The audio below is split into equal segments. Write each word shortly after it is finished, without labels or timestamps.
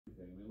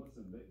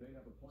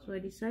So I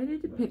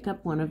decided to pick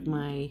up one of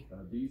my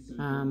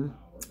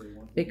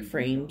big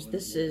frames.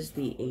 This is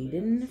the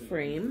Aiden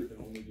frame,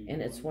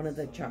 and it's one of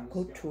the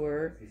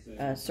Couture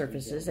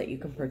surfaces that you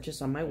can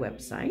purchase on my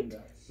website.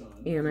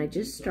 And I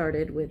just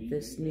started with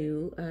this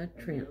new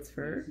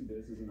transfer,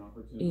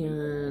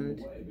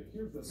 and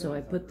so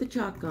I put the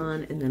chalk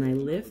on, and then I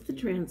lift the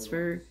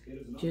transfer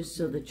just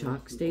so the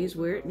chalk stays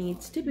where it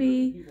needs to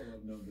be,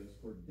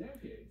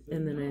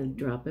 and then I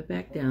drop it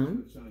back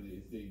down.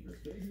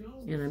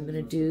 And I'm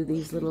gonna do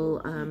these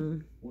little, I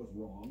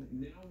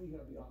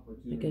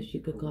guess you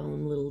could call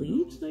them little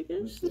leaves, I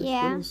guess. This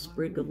little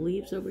sprig of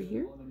leaves over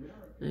here.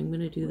 I'm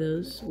gonna do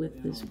those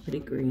with this pretty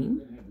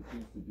green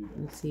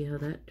and see how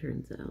that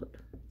turns out.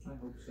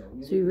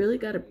 So you really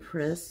gotta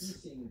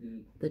press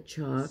the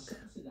chalk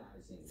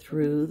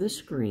through the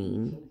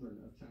screen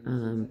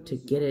to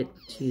get it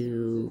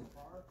to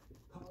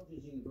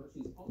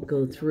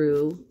go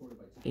through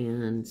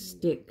and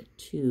stick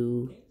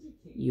to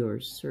your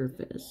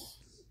surface.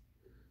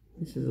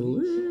 This is a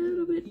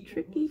little bit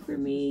tricky for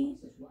me.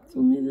 It's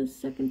only the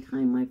second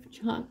time I've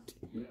chalked,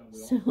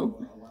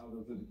 so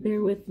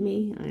bear with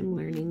me. I'm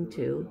learning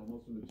too.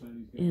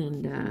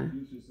 And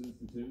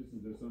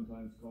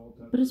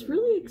but it's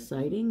really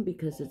exciting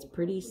because it's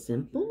pretty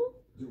simple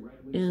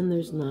and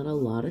there's not a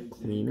lot of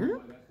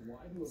cleanup.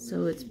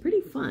 So it's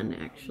pretty fun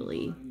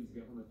actually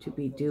to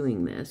be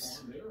doing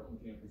this.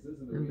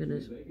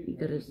 You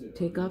gotta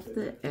take off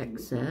the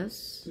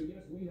excess.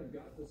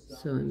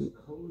 So I'm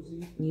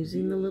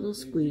using the little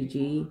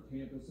squeegee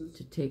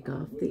to take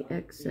off the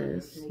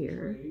excess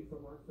here.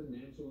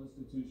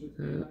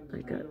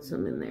 I got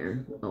some in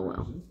there. Oh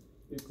well.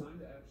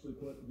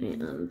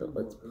 And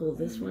let's pull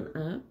this one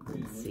up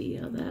and see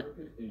how that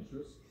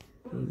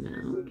came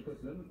out.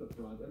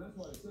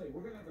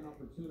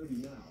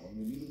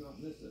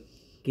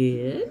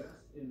 Good.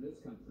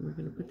 We're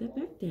going to put that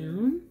back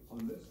down.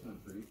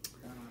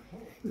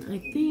 I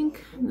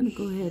think I'm going to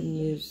go ahead and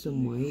use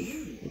some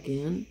white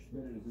again.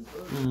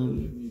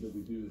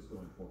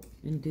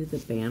 And do the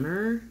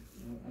banner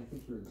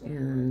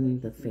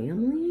and the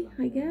family,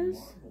 I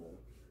guess.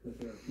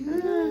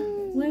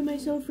 Why am I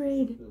so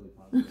afraid?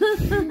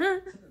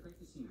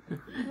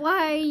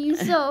 Why are you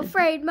so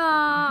afraid,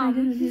 Mom? I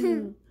don't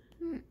know.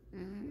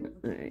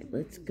 Alright,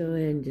 let's go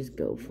ahead and just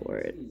go for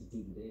it.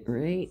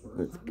 Alright,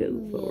 let's go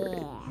for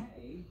it.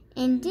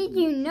 And did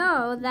you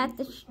know that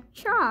the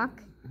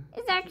chalk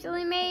is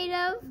actually made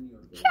of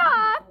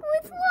chalk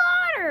with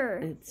water?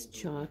 It's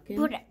chalk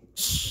and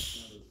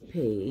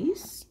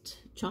paste.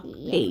 Chalk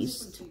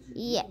paste.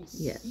 Yes.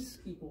 Yes.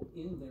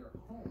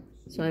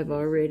 So I've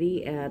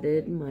already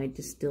added my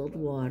distilled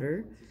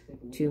water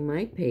to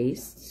my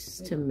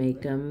pastes to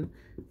make them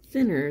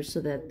thinner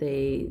so that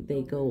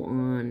they go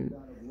on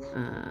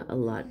a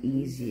lot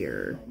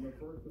easier.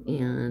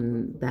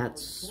 And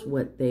that's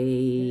what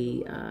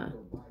they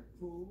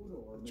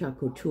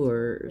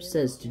Couture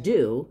says to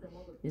do,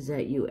 is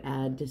that you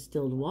add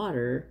distilled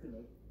water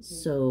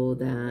so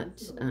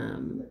that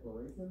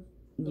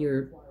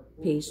your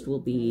paste will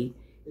be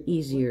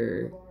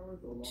easier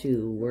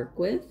to work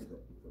with.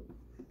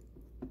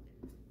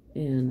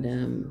 And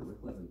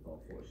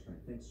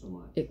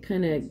it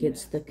kind of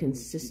gets the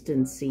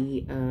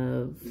consistency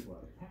of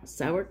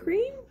sour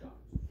cream,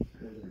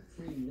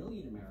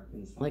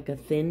 like a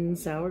thin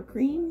sour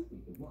cream.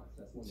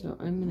 So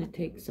I'm going to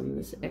take some of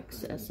this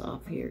excess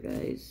off here,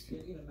 guys,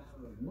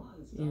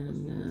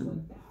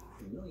 and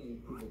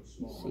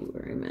see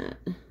where I'm at.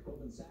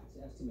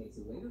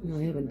 No,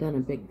 I haven't done a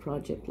big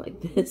project like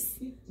this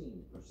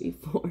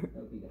before,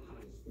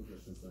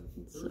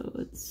 so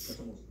it's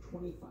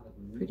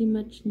pretty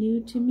much new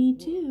to me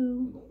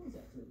too.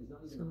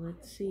 So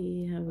let's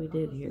see how we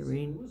did here,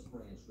 Rain.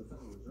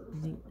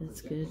 I think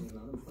that's good.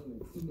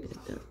 Get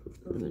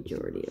the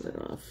majority of it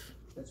off.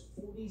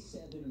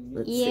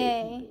 Let's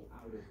see.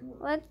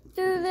 Let's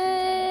do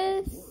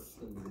this.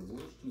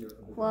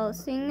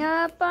 Closing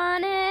up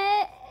on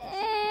it,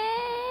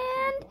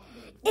 and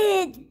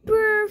it's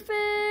perfect.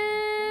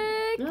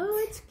 Oh,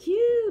 it's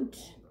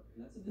cute.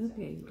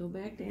 Okay, go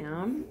back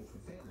down.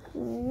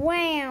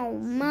 Wow,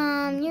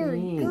 Mom, you're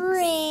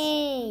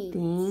great.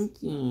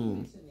 Thank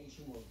you.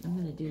 I'm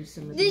gonna do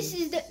some of this. This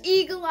is the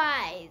eagle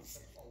eyes.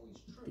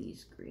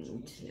 These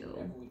green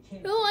too.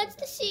 Who wants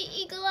to see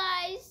eagle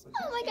eyes?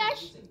 Oh my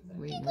gosh,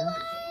 eagle eyes.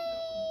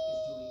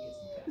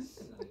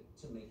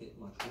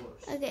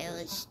 Okay,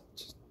 let's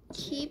just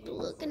keep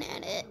looking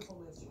at it.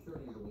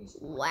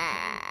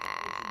 Wow.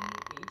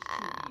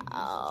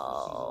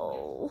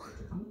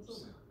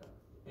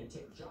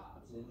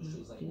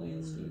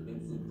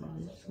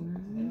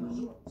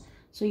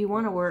 So you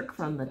want to work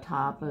from the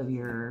top of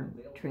your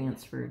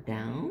transfer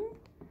down,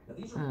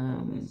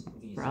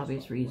 for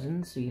obvious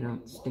reasons, so you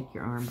don't stick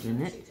your arms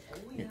in it,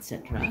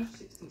 etc.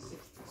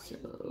 So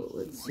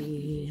let's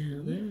see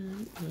how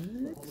that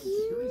looks.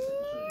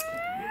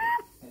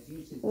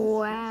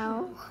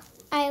 Wow.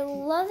 I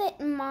love it,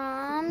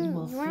 Mom.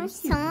 Well, You want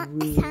some?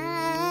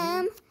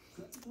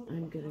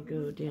 I'm going to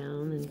go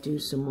down and do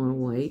some more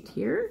white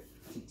here.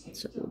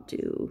 So we'll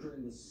do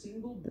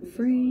the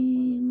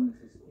frame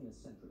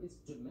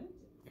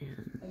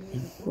and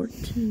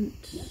important.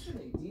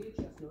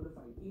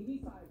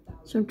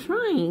 So I'm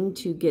trying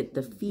to get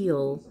the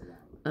feel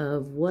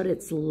of what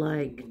it's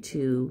like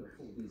to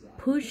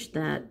push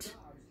that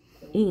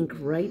ink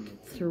right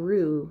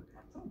through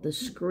the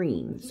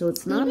screen. So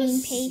it's not a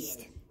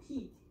paste.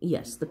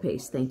 Yes, the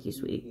paste. Thank you,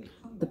 sweetie.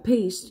 The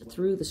paste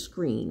through the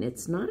screen.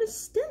 It's not a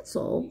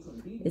stencil.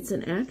 It's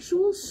an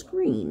actual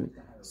screen.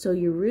 So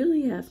you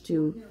really have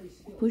to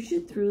push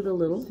it through the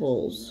little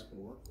holes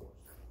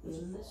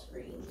in the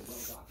screen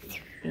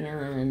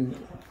and,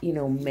 you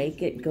know,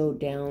 make it go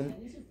down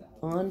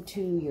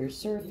onto your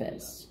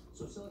surface.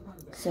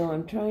 So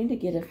I'm trying to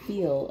get a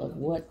feel of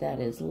what that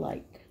is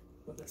like.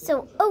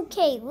 So,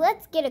 okay,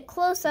 let's get a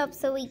close-up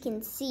so we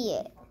can see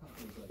it.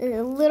 There's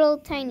a little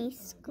tiny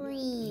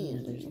screen.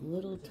 Yeah, there's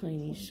little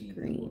tiny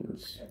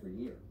screens.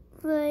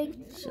 Like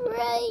So,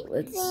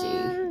 right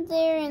down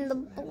there in the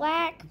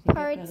black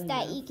parts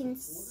that you can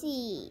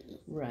see.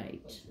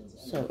 Right.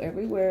 So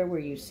everywhere where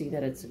you see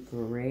that it's a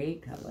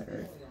gray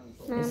color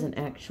is an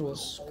actual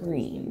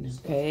screen,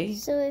 okay?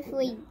 So if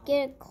we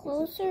get a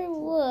closer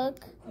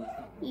look,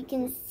 you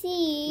can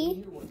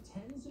see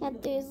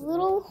that there's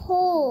little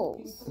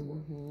holes.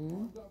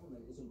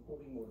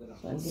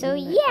 So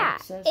yeah,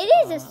 it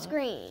is a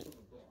screen.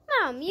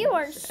 Mom, you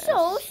are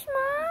so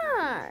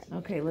smart.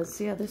 Okay, let's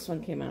see how this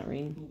one came out,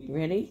 Reen. You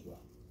ready?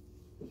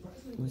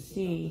 Let's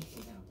see.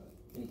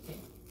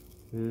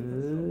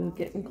 Ooh,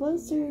 getting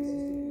closer.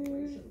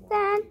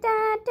 Da,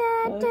 da,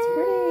 da, Oh, it's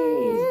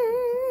pretty.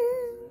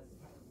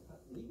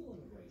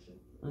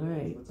 All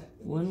right,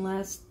 one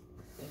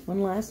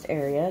last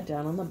area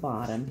down on the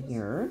bottom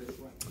here.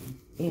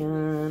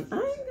 And I'm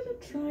gonna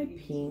try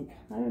pink.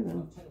 I don't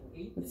know.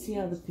 Let's see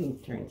how the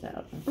pink turns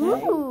out.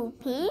 Okay? Ooh,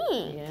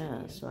 pink.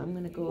 Yeah, so I'm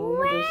gonna go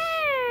over this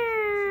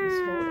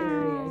whole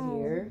area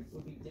here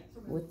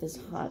with this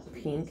hot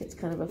pink. It's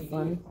kind of a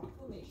fun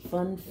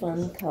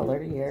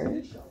color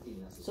here.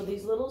 So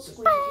these little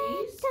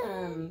squeegees,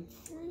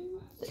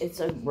 it's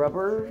a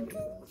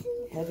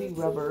heavy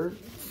rubber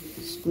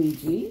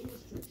squeegee.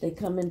 They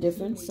come in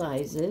different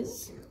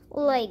sizes.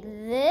 Like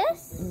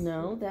this?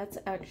 No, that's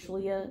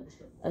actually a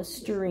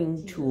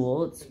stirring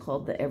tool. It's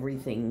called the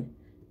Everything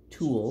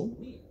tool.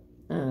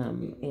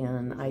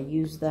 And I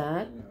use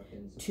that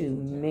to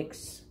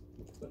mix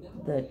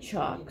the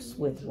chalks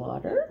with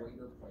water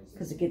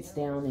because it gets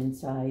down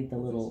inside the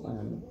little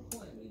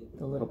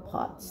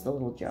pots, the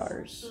little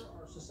jars.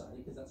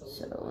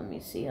 So let me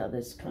see how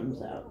this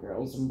comes out,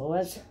 girls and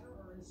boys.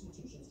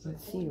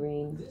 Let's see,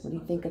 Reen. What do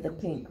you think of the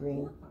pink,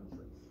 Reen?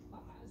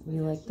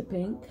 You like the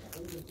pink?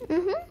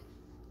 Mm-hmm.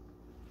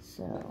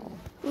 So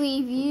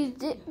we've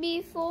used it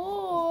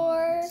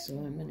before. So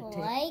I'm gonna take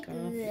like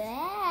off.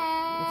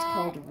 that. It's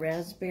called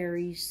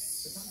raspberry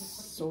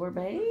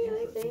sorbet,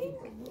 I think.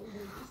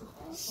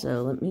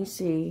 So let me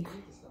see.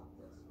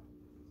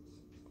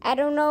 I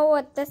don't know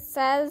what this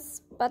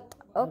says, but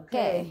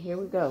okay. Here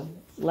we go.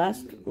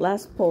 Last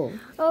pull.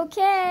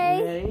 Okay.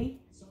 You ready?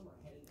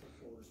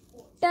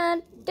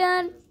 Dun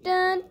dun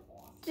dun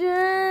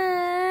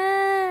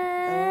dun.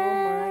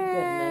 Oh my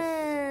goodness.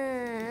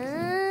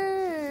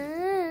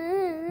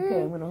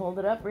 Okay, I'm gonna hold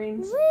it up,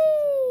 Reen.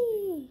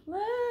 Whee!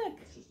 Look.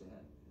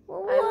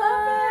 Whoa. I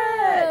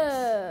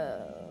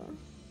love it.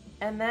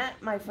 And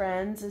that, my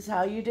friends, is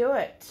how you do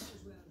it.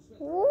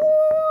 Woo!